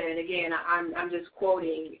hearsay. And again, I'm just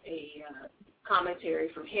quoting a commentary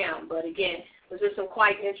from him. But again, there's just some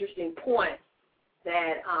quite interesting points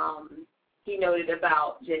that he noted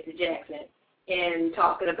about Jesse Jackson in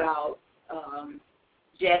talking about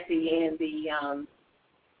Jesse and the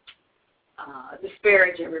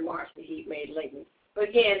disparaging remarks that he made lately. But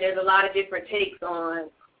again, there's a lot of different takes on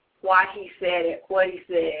why he said it, what he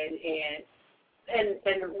said, and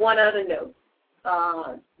one other note.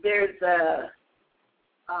 There's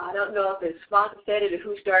I don't know if it's Fox said it or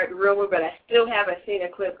who started the rumor, but I still haven't seen a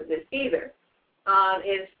clip of this either.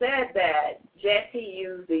 It said that Jesse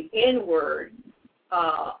used the N-word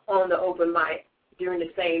on the open mic during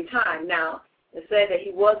the same time. Now, it said that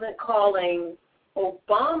he wasn't calling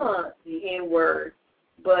Obama the N-word,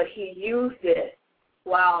 but he used it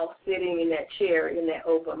while sitting in that chair in that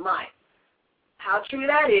open mic. How true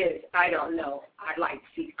that is, I don't know. I'd like to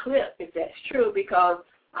see the clip if that's true, because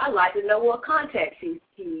I'd like to know what context he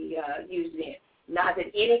used it in. Not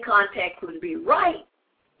that any context would be right,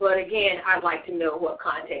 but again, I'd like to know what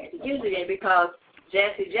context he used it in, because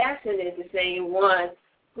Jesse Jackson is the same one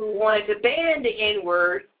who wanted to ban the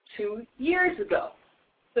N-word 2 years ago.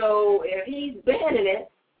 So if he's banning it,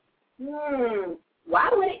 why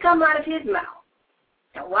would it come out of his mouth?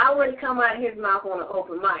 And why would it come out of his mouth on an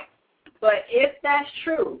open mic? But if that's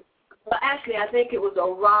true, well, actually, I think it was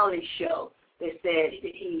O'Reilly's show that said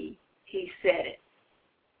that he said it.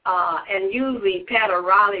 And usually Pat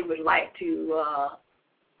O'Reilly would like to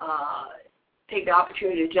take the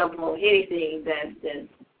opportunity to jump on anything that's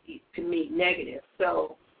to me negative.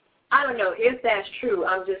 So I don't know if that's true.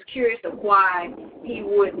 I'm just curious of why he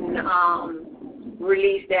wouldn't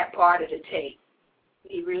release that part of the tape.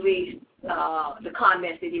 He released the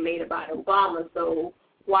comments that he made about Obama, so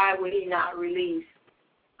why would he not release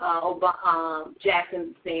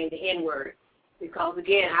Jackson saying the N-word? Because,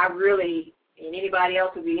 again, I really, and anybody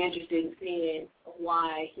else would be interested in seeing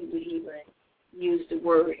why he would even use the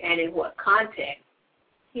word and in what context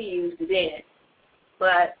he used it in.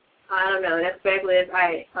 But I don't know. That's speculative.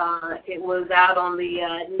 It was out on the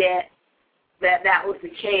net that was the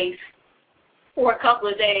case for a couple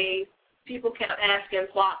of days. People kept asking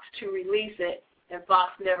Fox to release it, and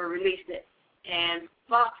Fox never released it. And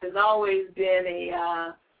Fox has always been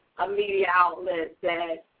a media outlet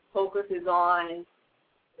that focuses on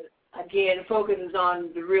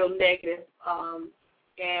the real negative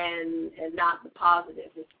and not the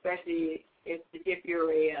positive, especially if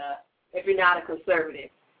you're not a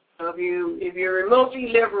conservative. So if you're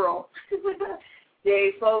remotely liberal,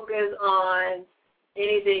 they focus on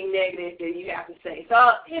anything negative that you have to say. So,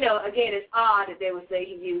 again, it's odd that they would say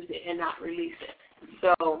he used it and not release it.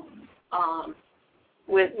 So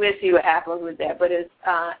we'll see what happens with that. But it's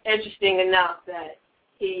interesting enough that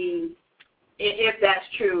if that's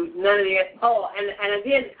true, none of the and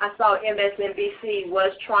again, I saw MSNBC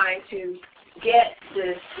was trying to get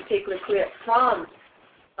this particular clip from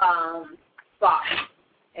Fox,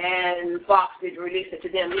 and Fox didn't release it to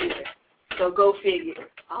them either. So go figure.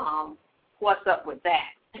 What's up with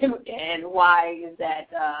that, and why is that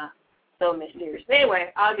so mysterious?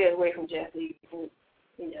 Anyway, I'll get away from Jesse.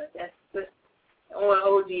 That's just on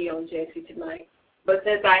OG on Jesse tonight. But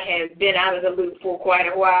since I have been out of the loop for quite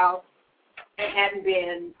a while, I hadn't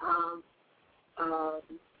been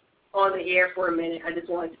on the air for a minute, I just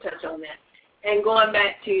wanted to touch on that. And going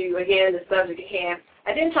back to, again, the subject at hand,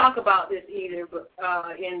 I didn't talk about this either, but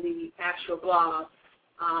in the actual blog,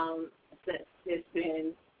 since it's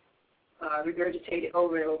been regurgitated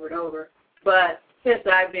over and over and over. But since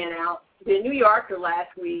I've been out, the New Yorker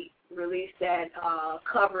last week released that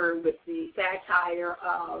cover with the satire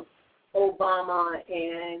of Obama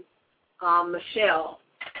and Michelle.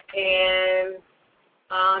 And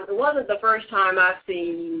it wasn't the first time I've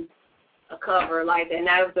seen a cover like that, and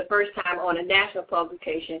that was the first time on a national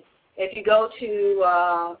publication. If you go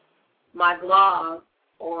to my blog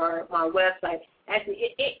or my website,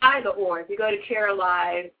 actually, either or, if you go to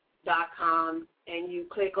carolive.com and you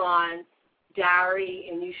click on diary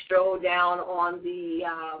and you stroll down on the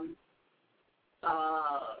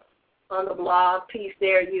blog piece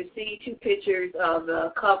there, you see two pictures of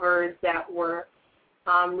the covers that were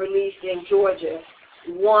released in Georgia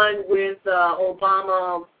one with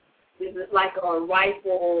Obama, is like a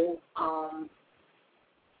rifle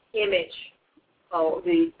image,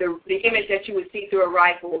 the image that you would see through a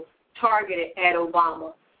rifle targeted at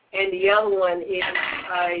Obama. And the other one is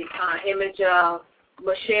an image of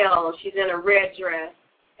Michelle. She's in a red dress,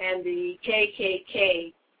 and the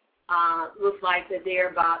KKK looks like that they're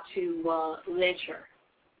about to lynch her.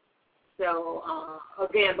 So,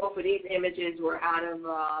 again, both of these images were out of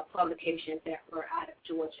publications that were out of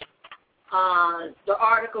Georgia. The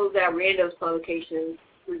articles that were in those publications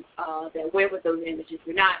that went with those images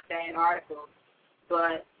were not bad articles,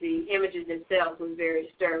 but the images themselves were very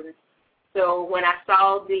disturbing. So when I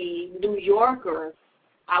saw the New Yorker,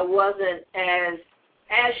 I wasn't as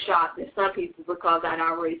shocked as some people because I'd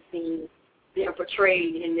already seen them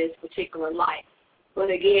portrayed in this particular light. But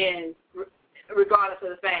again, regardless of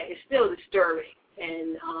the fact, it's still disturbing.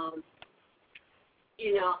 And,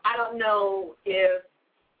 I don't know if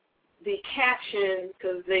the caption,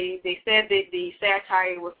 because they said that the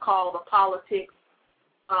satire was called The Politics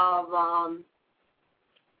of,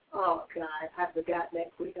 oh, God, I forgot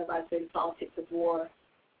that quick if I said Politics of War.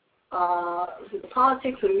 The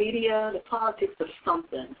Politics of Media, the Politics of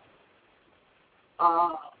something.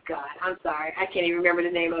 Oh, God, I'm sorry. I can't even remember the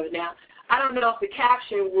name of it now. I don't know if the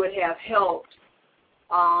caption would have helped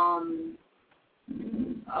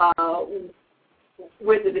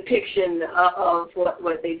with the depiction of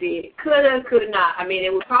what they did. Could have, could not. I mean,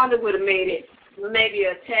 it probably would have made it maybe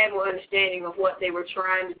a tad more understanding of what they were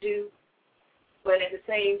trying to do. But at the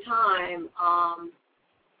same time,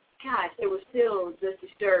 gosh, it was still just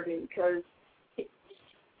disturbing because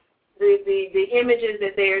the images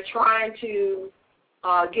that they're trying to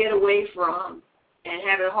get away from and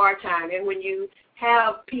having a hard time. And when you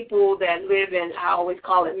have people that live in, I always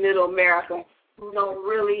call it middle America, who don't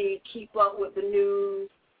really keep up with the news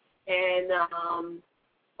and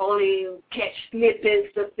only catch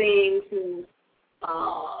snippets of things, who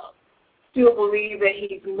still believe that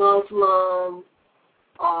he's Muslim,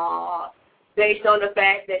 based on the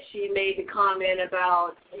fact that she made the comment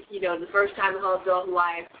about, the first time in her adult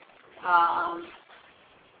life,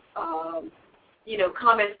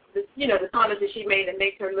 comments, the comments that she made that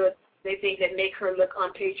make her look, they think that make her look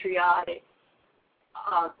unpatriotic.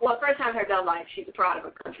 First time in her adult life, she's proud of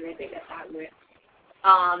her country. I think that's how it went.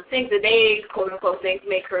 Things that they, quote unquote, think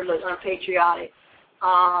make her look unpatriotic.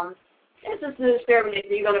 It's just disturbing that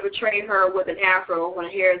you're going to portray her with an afro when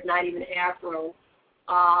her hair is not even an afro.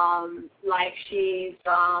 Like she's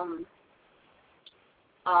part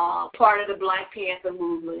of the Black Panther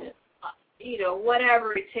movement.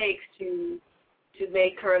 Whatever it takes to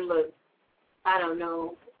make her look, I don't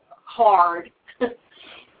know, hard.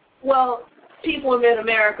 Well, people in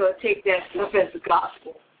Mid-America take that stuff as the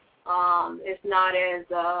gospel. It's not as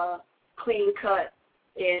clean cut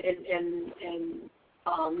and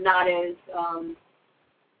not as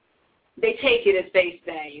they take it as face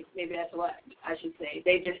value. Maybe that's what I should say.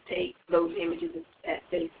 They just take those images at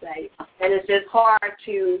face value. And it's just hard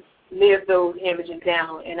to live those images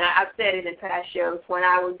down. And I've said it in past shows. When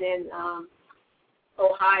I was in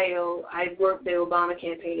Ohio, I worked the Obama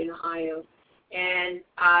campaign in Ohio, and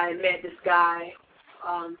I met this guy,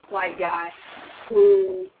 white guy,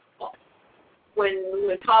 who,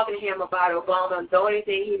 when talking to him about Obama, the only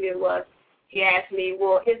thing he did was he asked me,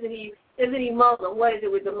 well, isn't he Muslim? What is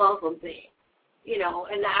it with the Muslim thing?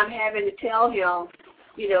 And I'm having to tell him,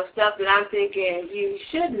 stuff that I'm thinking you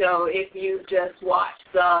should know if you just watch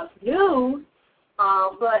the news.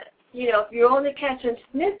 But, if you're only catching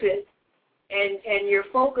snippets and your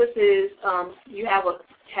focus is,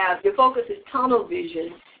 your focus is tunnel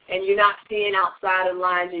vision and you're not seeing outside of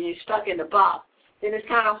lines and you're stuck in the box, then it's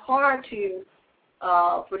kind of hard to,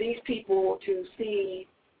 for these people to see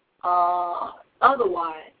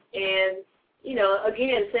otherwise. And,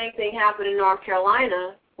 again, same thing happened in North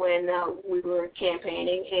Carolina when we were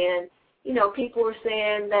campaigning, and, people were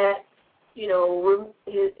saying that,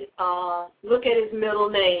 look at his middle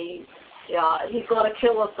name. He's going to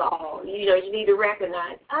kill us all. You need to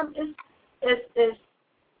recognize.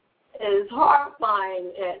 It's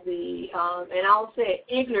horrifying at the, and I'll say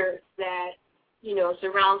ignorance that,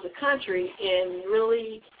 surrounds the country in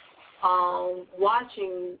really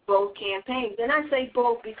watching both campaigns. And I say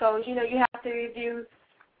both because, you have to review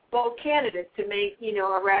both candidates to make,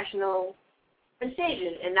 a rational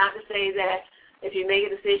decision. And not to say that if you make a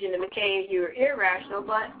decision to McCain, you're irrational,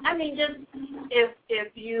 but, I mean, just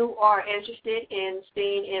if you are interested in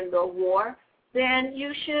staying in the war, then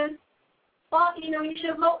you should, you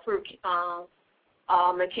should vote for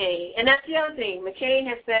McCain. And that's the other thing. McCain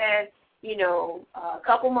has said, a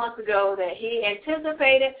couple months ago that he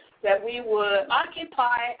anticipated that we would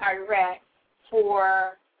occupy Iraq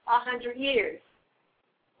for 100 years.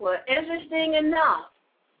 Well, interesting enough,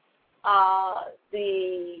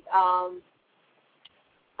 the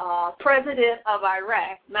president of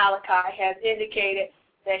Iraq, Maliki, has indicated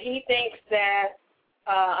that he thinks that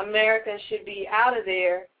America should be out of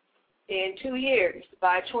there in 2 years,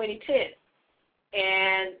 by 2010.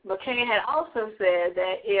 And McCain had also said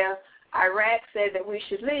that if Iraq said that we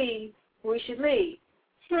should leave, we should leave.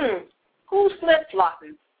 Who's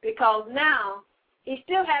flip-flopping? Because now he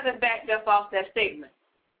still hasn't backed up off that statement.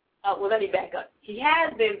 Well, let me back up. He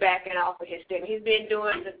has been backing off of his statement. He's been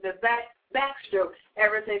doing the backstroke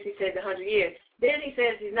ever since he said the 100 years. Then he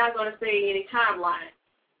says he's not going to say any timeline.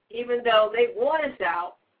 Even though they want us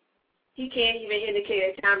out, he can't even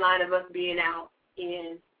indicate a timeline of us being out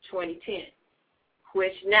in 2010,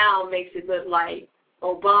 which now makes it look like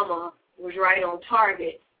Obama was right on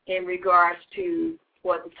target in regards to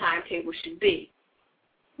what the timetable should be.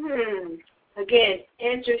 Again,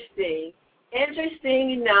 interesting.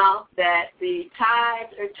 Interesting enough that the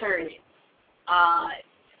tides are turning.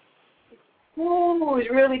 Who is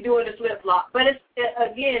really doing the flip-flop? But it's,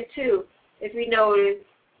 again, too, if we notice,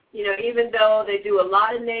 even though they do a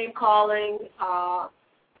lot of name-calling, a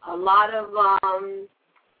lot of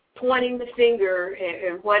pointing the finger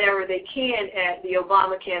and whatever they can at the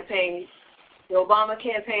Obama campaign, the Obama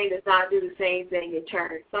campaign does not do the same thing in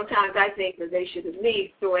turn. Sometimes I think that they should at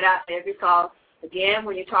least throw it out there because, again,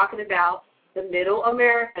 when you're talking about the middle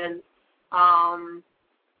Americans,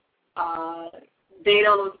 they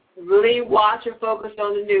don't really watch or focus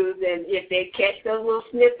on the news, and if they catch those little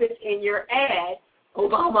snippets in your ad,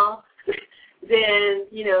 Obama, then,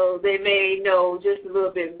 they may know just a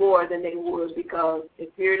little bit more than they would, because if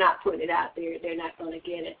you're not putting it out there, they're not going to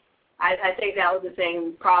get it. I think that was the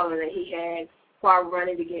same problem that he had while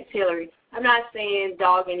running against Hillary. I'm not saying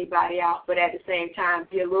dog anybody out, but at the same time,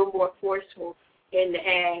 be a little more forceful in the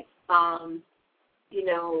ad.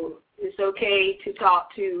 It's okay to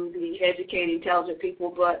talk to the educated, intelligent people,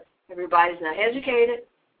 but everybody's not educated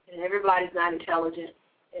and everybody's not intelligent.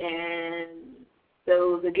 And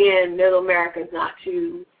those, again, middle America is not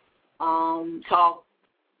to talk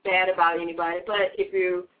bad about anybody, but if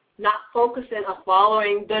you're not focusing on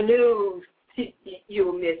following the news, you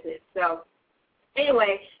will miss it. So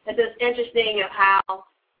anyway, it's just interesting of how,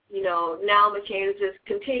 now McCain is just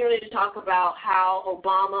continuing to talk about how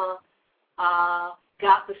Obama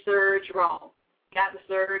got the surge wrong.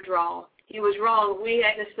 He was wrong. We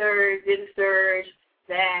had the surge, did the surge,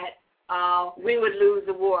 that we would lose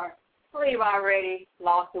the war. We've already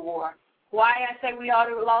lost the war. Why I say we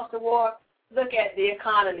already lost the war? Look at the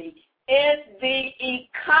economy. It's the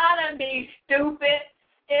economy, stupid.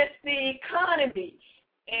 It's the economy.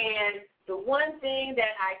 And the one thing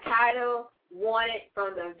that Al-Qaeda wanted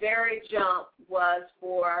from the very jump was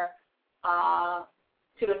for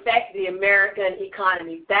to affect the American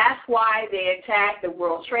economy. That's why they attacked the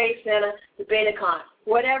World Trade Center, the Pentagon,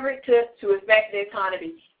 whatever it took to affect the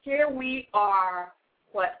economy. Here we are,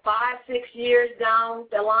 5, 6 years down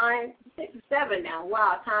the line? 6 or 7 now.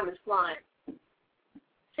 Wow, time is flying.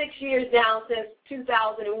 6 years down since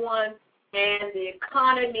 2001, and the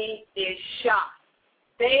economy is shocked.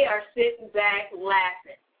 They are sitting back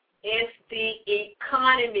laughing. It's the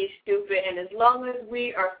economy, stupid, and as long as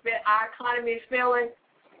our economy is failing,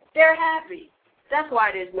 they're happy. That's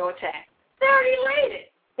why there's no attack. They're elated.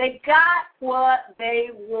 They got what they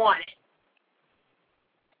wanted.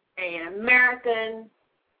 And American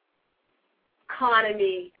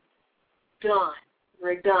economy done.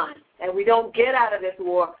 We're done. And we don't get out of this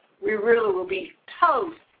war, we really will be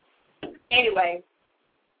toast. Anyway,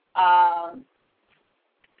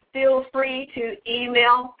 feel free to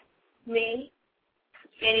email me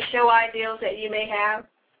any show ideas that you may have,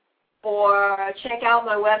 or check out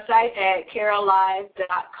my website at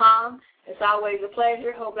carolive.com. It's always a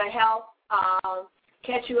pleasure. Hope I help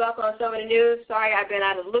catch you up on some of the news. Sorry I've been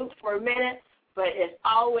out of the loop for a minute, but it's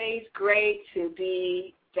always great to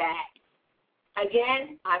be back.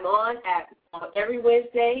 Again, I'm on every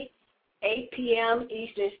Wednesday, 8 p.m.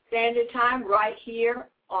 Eastern Standard Time, right here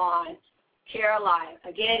on Carolive.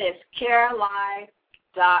 Again, it's carolive.com.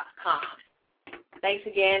 Thanks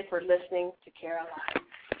again for listening to Carolive.